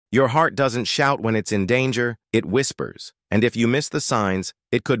Your heart doesn't shout when it's in danger, it whispers. And if you miss the signs,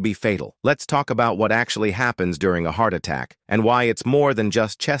 it could be fatal. Let's talk about what actually happens during a heart attack and why it's more than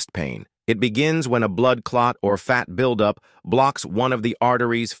just chest pain. It begins when a blood clot or fat buildup blocks one of the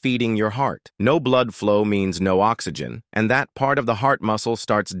arteries feeding your heart. No blood flow means no oxygen, and that part of the heart muscle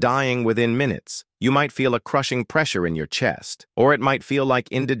starts dying within minutes. You might feel a crushing pressure in your chest, or it might feel like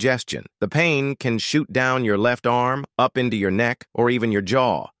indigestion. The pain can shoot down your left arm, up into your neck, or even your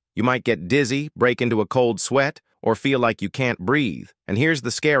jaw. You might get dizzy, break into a cold sweat, or feel like you can't breathe. And here's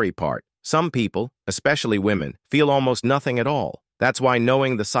the scary part. Some people, especially women, feel almost nothing at all. That's why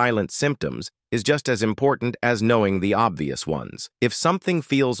knowing the silent symptoms is just as important as knowing the obvious ones. If something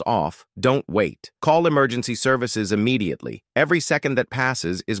feels off, don't wait. Call emergency services immediately. Every second that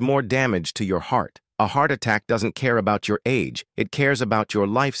passes is more damage to your heart. A heart attack doesn't care about your age, it cares about your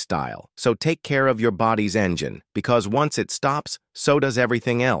lifestyle. So take care of your body's engine, because once it stops, so does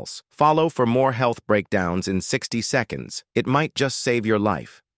everything else. Follow for more health breakdowns in 60 seconds. It might just save your life.